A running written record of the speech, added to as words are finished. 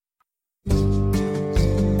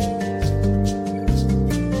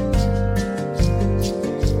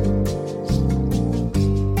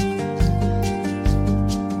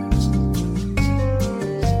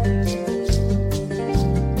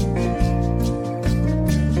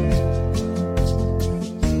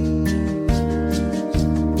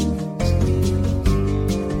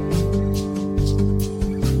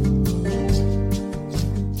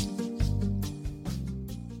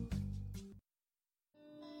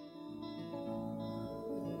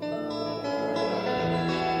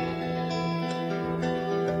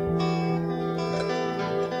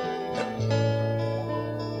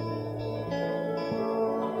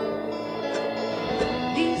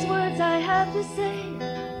To say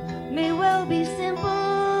may well be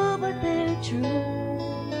simple, but they're true.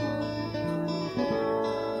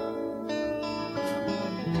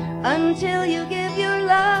 Until you give your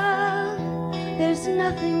love, there's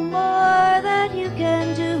nothing more that you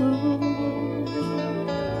can do.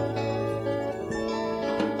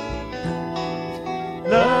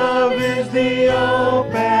 Love is the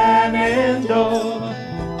opening door.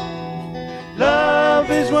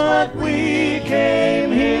 Love is what we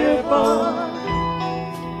came here for.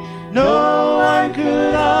 No one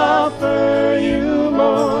could offer you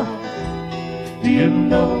more. Do you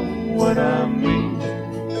know what I mean?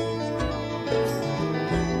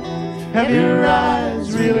 Have your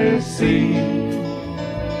eyes really seen?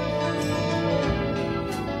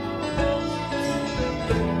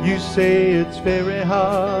 You say it's very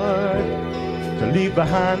hard to leave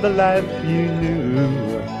behind the life you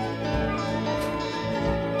knew.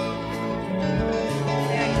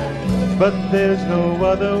 But there's no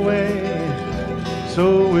other way,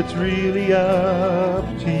 so it's really up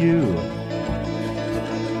to you.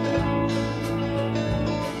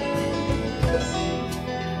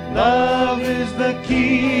 Love is the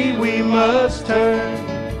key we must turn.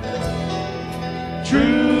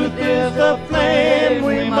 Truth is the flame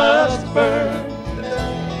we must burn.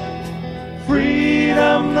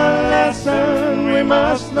 Freedom the lesson we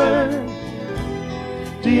must learn.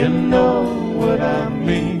 Do you know what I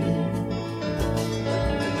mean?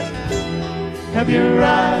 Have your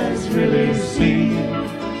eyes really seen?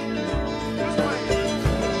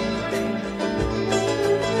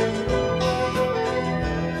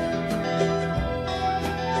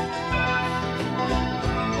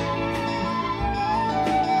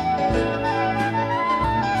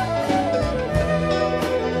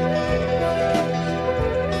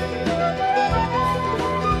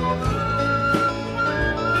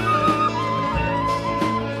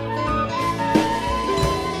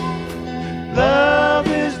 Love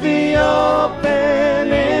is the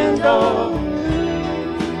opening door.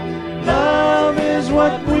 Love is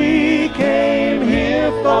what we came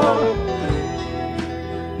here for.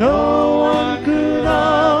 No one could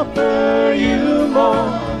offer you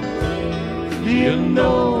more. Do you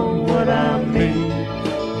know what I mean?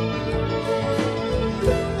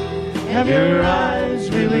 Have your eyes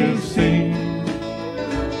really seen?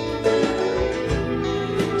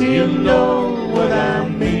 Do you know what I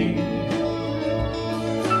mean?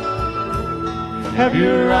 Have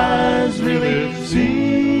your eyes really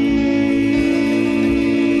seen?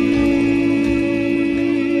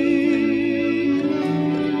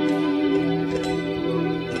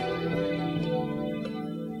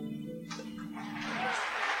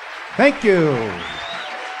 Thank you.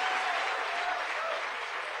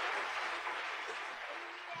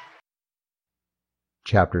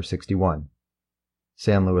 Chapter 61.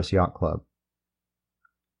 San Luis Yacht Club.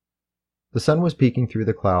 The sun was peeking through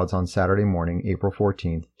the clouds on Saturday morning, April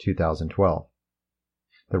 14th, 2012.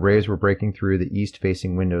 The rays were breaking through the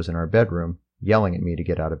east-facing windows in our bedroom, yelling at me to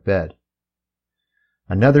get out of bed.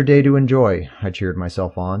 Another day to enjoy, I cheered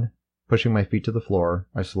myself on. Pushing my feet to the floor,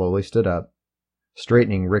 I slowly stood up,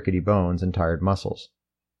 straightening rickety bones and tired muscles.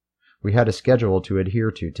 We had a schedule to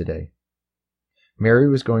adhere to today. Mary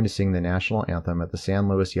was going to sing the national anthem at the San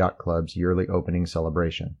Luis Yacht Club's yearly opening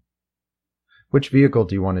celebration. "Which vehicle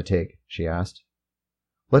do you want to take?" she asked.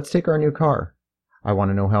 "Let's take our new car. I want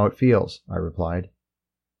to know how it feels," I replied.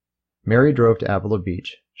 Mary drove to Avila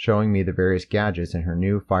Beach, showing me the various gadgets in her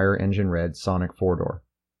new fire-engine-red Sonic four-door.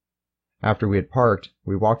 After we had parked,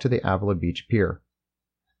 we walked to the Avila Beach pier.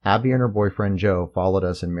 Abby and her boyfriend Joe followed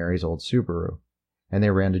us in Mary's old Subaru, and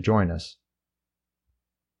they ran to join us.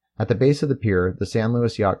 At the base of the pier, the San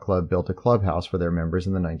Luis Yacht Club built a clubhouse for their members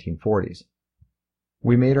in the 1940s.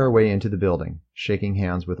 We made our way into the building, shaking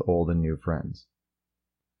hands with old and new friends.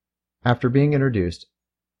 After being introduced,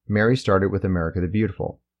 Mary started with America the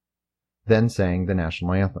Beautiful, then sang the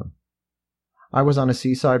national anthem. I was on a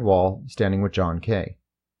seaside wall, standing with John Kay.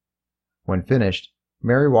 When finished,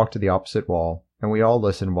 Mary walked to the opposite wall, and we all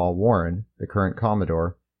listened while Warren, the current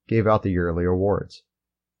Commodore, gave out the yearly awards.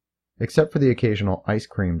 Except for the occasional ice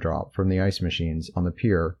cream drop from the ice machines on the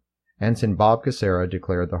pier, Ensign Bob Casera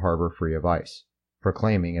declared the harbor free of ice,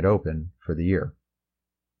 proclaiming it open for the year.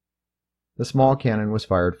 The small cannon was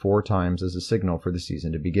fired 4 times as a signal for the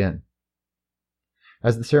season to begin.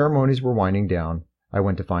 As the ceremonies were winding down, I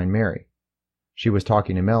went to find Mary. She was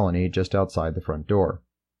talking to Melanie just outside the front door.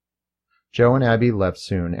 Joe and Abby left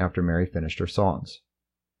soon after Mary finished her songs.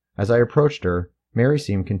 As I approached her, Mary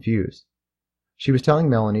seemed confused. She was telling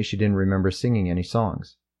Melanie she didn't remember singing any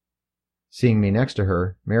songs. Seeing me next to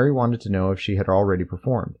her, Mary wanted to know if she had already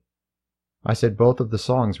performed. I said both of the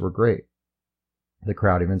songs were great. The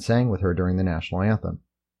crowd even sang with her during the national anthem.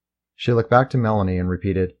 She looked back to Melanie and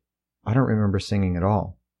repeated, "I don't remember singing at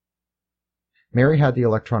all." Mary had the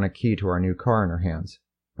electronic key to our new car in her hands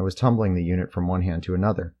and was tumbling the unit from one hand to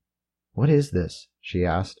another. "What is this?" she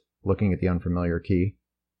asked, looking at the unfamiliar key.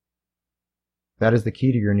 "That is the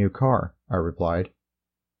key to your new car," I replied.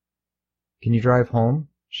 "Can you drive home?"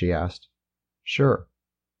 she asked. "Sure."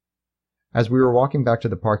 As we were walking back to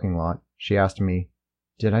the parking lot, she asked me,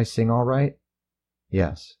 "Did I sing all right?"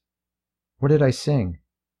 "Yes." "What did I sing?"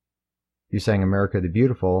 "You sang America the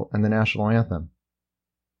Beautiful and the national anthem."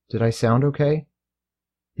 "Did I sound okay?"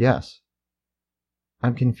 "Yes."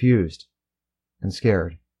 "I'm confused and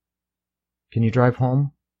scared. Can you drive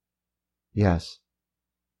home?" "Yes."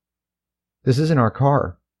 "This isn't our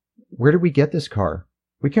car. Where did we get this car?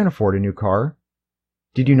 We can't afford a new car.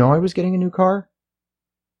 Did you know I was getting a new car?"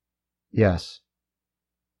 "Yes."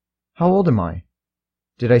 "How old am I?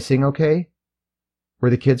 Did I sing okay? Were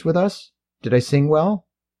the kids with us? Did I sing well?"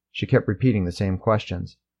 She kept repeating the same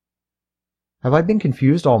questions. "Have I been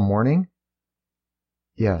confused all morning?"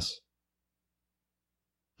 "Yes."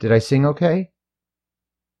 "Did I sing okay?"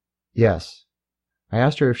 "Yes." I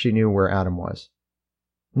asked her if she knew where Adam was.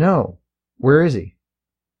 "No. Where is he?"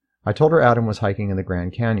 I told her Adam was hiking in the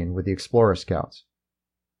Grand Canyon with the Explorer Scouts.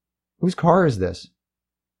 "Whose car is this?"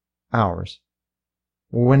 "Ours."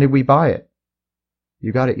 "When did we buy it?"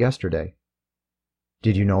 "You got it yesterday."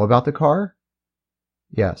 "Did you know about the car?"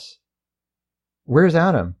 "Yes." "Where's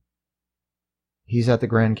Adam?" "He's at the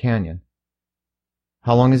Grand Canyon."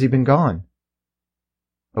 "How long has he been gone?"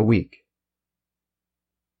 "A week."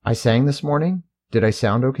 "I sang this morning? Did I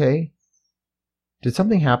sound okay? Did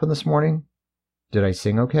something happen this morning? Did I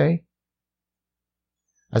sing okay?"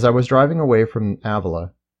 As I was driving away from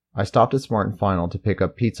Avila, I stopped at Smart & Final to pick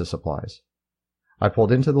up pizza supplies. I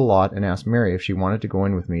pulled into the lot and asked Mary if she wanted to go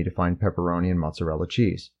in with me to find pepperoni and mozzarella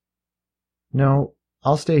cheese. "No,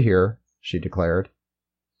 I'll stay here," she declared.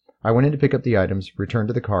 I went in to pick up the items, returned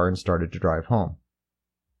to the car, and started to drive home.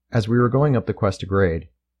 As we were going up the Cuesta grade,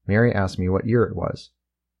 Mary asked me what year it was.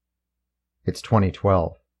 "It's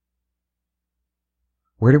 2012.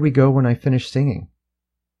 "Where did we go when I finished singing?"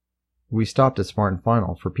 "We stopped at Smart &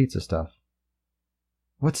 Final for pizza stuff."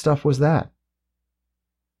 "What stuff was that?"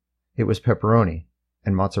 "It was pepperoni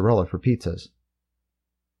and mozzarella for pizzas."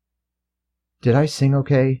 "Did I sing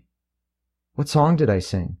okay? What song did I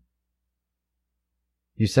sing?"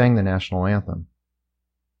 "You sang the national anthem."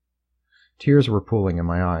 Tears were pooling in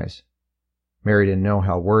my eyes. Mary didn't know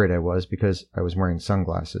how worried I was because I was wearing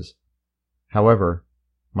sunglasses. However,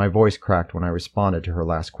 my voice cracked when I responded to her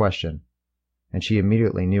last question, and she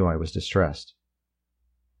immediately knew I was distressed.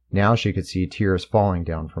 Now she could see tears falling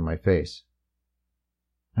down from my face.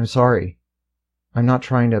 "I'm sorry. I'm not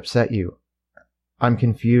trying to upset you. I'm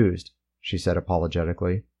confused," she said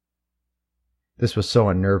apologetically. This was so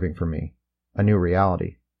unnerving for me, a new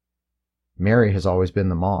reality. Mary has always been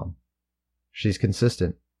the mom. She's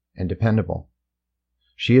consistent and dependable.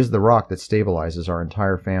 She is the rock that stabilizes our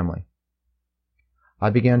entire family. I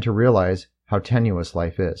began to realize how tenuous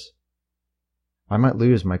life is. I might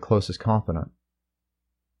lose my closest confidant.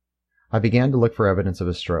 I began to look for evidence of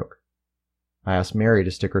a stroke. I asked Mary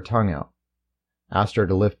to stick her tongue out, asked her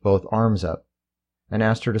to lift both arms up, and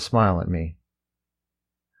asked her to smile at me.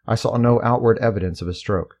 I saw no outward evidence of a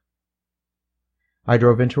stroke. I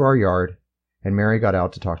drove into our yard, and Mary got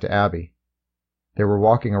out to talk to Abby. They were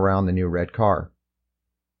walking around the new red car.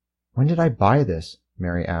 "When did I buy this?"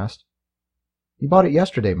 Mary asked. "You bought it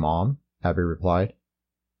yesterday, Mom," Abby replied.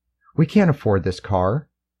 "We can't afford this car,"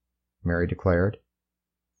 Mary declared.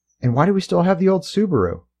 "And why do we still have the old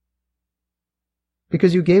Subaru?"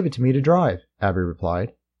 "Because you gave it to me to drive," Abby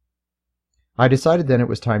replied. I decided then it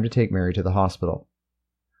was time to take Mary to the hospital.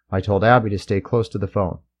 I told Abby to stay close to the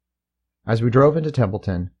phone. As we drove into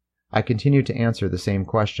Templeton, I continued to answer the same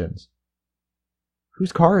questions.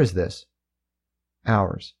 "Whose car is this?"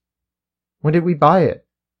 "Ours." "When did we buy it?"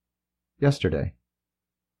 "Yesterday."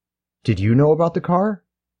 Did you know about the car?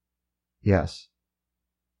 Yes.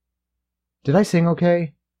 Did I sing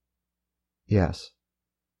okay? Yes.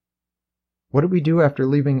 What did we do after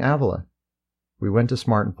leaving Avila? We went to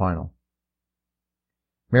Smart and Final.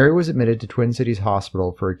 Mary was admitted to Twin Cities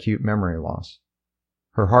Hospital for acute memory loss.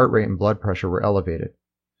 Her heart rate and blood pressure were elevated,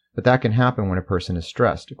 but that can happen when a person is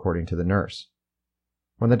stressed, according to the nurse.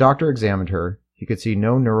 When the doctor examined her, he could see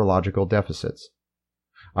no neurological deficits.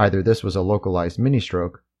 Either this was a localized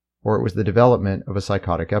mini-stroke, or it was the development of a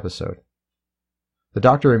psychotic episode. The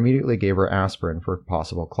doctor immediately gave her aspirin for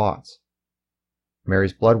possible clots.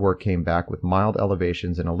 Mary's blood work came back with mild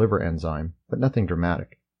elevations in a liver enzyme, but nothing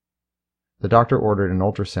dramatic. The doctor ordered an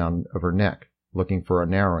ultrasound of her neck, looking for a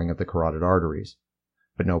narrowing of the carotid arteries,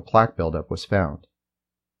 but no plaque buildup was found.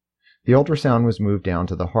 The ultrasound was moved down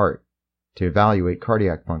to the heart to evaluate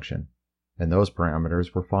cardiac function, and those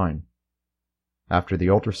parameters were fine. After the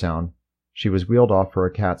ultrasound, she was wheeled off for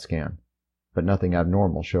a CAT scan, but nothing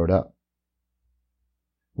abnormal showed up.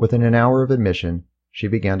 Within an hour of admission, she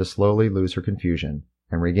began to slowly lose her confusion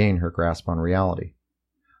and regain her grasp on reality,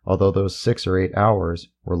 although those 6 or 8 hours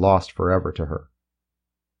were lost forever to her.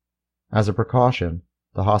 As a precaution,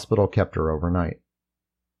 the hospital kept her overnight.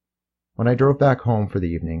 When I drove back home for the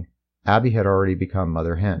evening, Abby had already become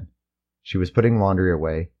mother hen. She was putting laundry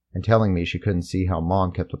away and telling me she couldn't see how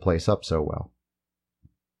Mom kept the place up so well.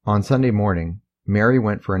 On Sunday morning, Mary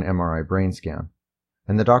went for an MRI brain scan,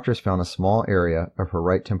 and the doctors found a small area of her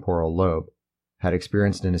right temporal lobe had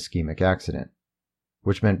experienced an ischemic accident,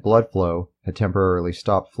 which meant blood flow had temporarily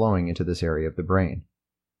stopped flowing into this area of the brain.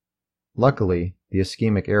 Luckily, the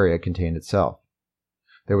ischemic area contained itself.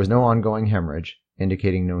 There was no ongoing hemorrhage,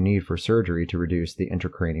 indicating no need for surgery to reduce the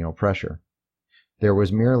intracranial pressure. There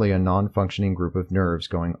was merely a non-functioning group of nerves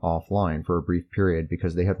going offline for a brief period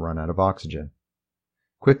because they had run out of oxygen.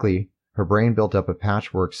 Quickly, her brain built up a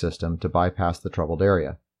patchwork system to bypass the troubled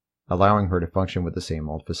area, allowing her to function with the same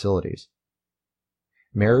old facilities.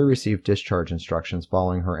 Mary received discharge instructions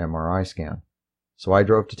following her MRI scan, so I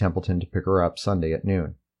drove to Templeton to pick her up Sunday at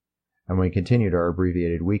noon, and we continued our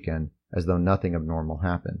abbreviated weekend as though nothing abnormal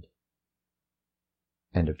happened.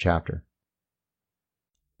 End of chapter.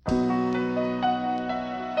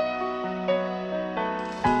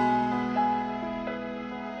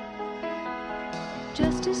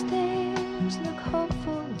 Just as things look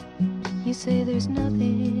hopeful, you say there's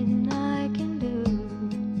nothing I can do.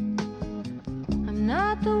 I'm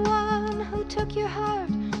not the one who took your heart,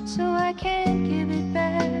 so I can't give it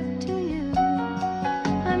back to you.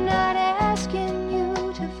 I'm not asking you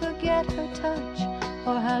to forget her touch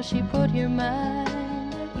or how she put your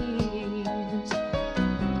mind at ease.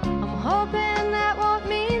 I'm hoping that won't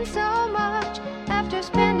mean so much after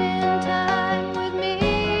spending time with me.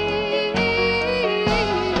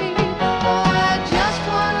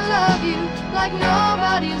 Like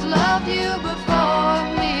nobody's loved you before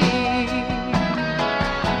me.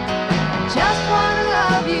 Just wanna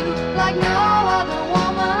love you like no other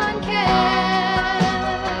woman can.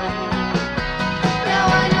 Now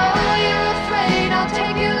I know you're afraid I'll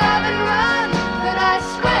take your love and run, but I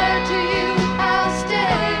swear to you I'll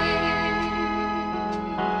stay.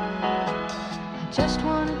 I just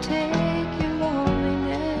wanna take your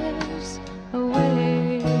loneliness away.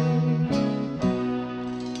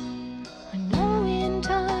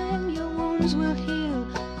 Will heal,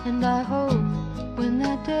 and I hope when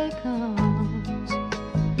that day comes,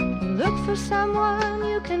 you'll look for someone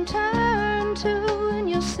you can turn to, and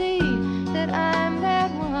you'll see that I'm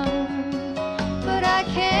that one. But I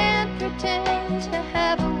can't pretend to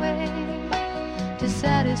have a way to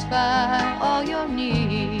satisfy all your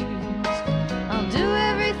needs. I'll do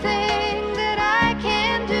everything that I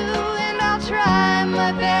can do, and I'll try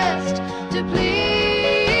my best to please.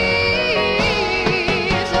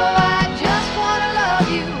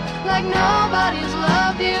 Like nobody's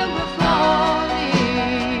loved you before me.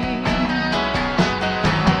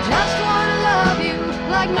 I just wanna love you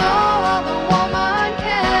like no other woman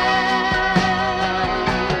can.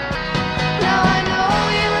 Now I know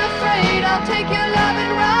you're afraid I'll take your love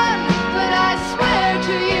and run, but I swear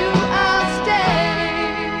to you I'll stay.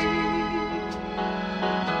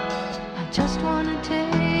 I just wanna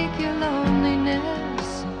take your love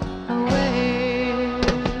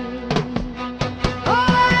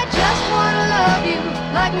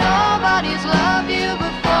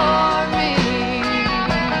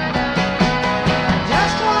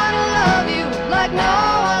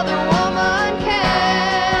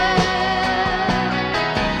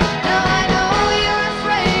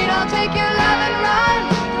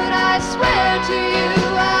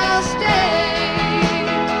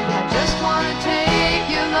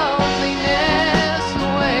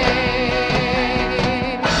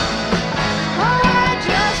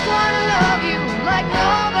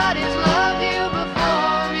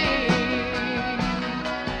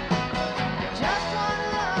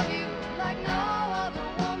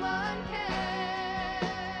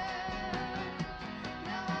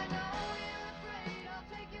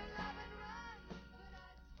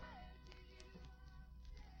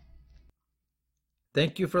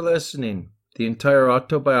Thank you for listening. The entire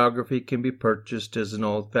autobiography can be purchased as an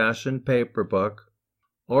old-fashioned paper book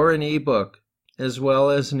or an ebook, as well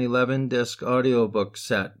as an 11-disc audiobook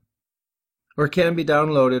set, or can be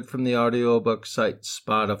downloaded from the audiobook site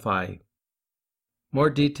Spotify. More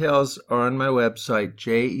details are on my website,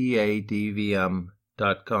 jeadvm.com.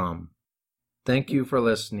 Thank you for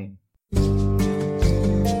listening.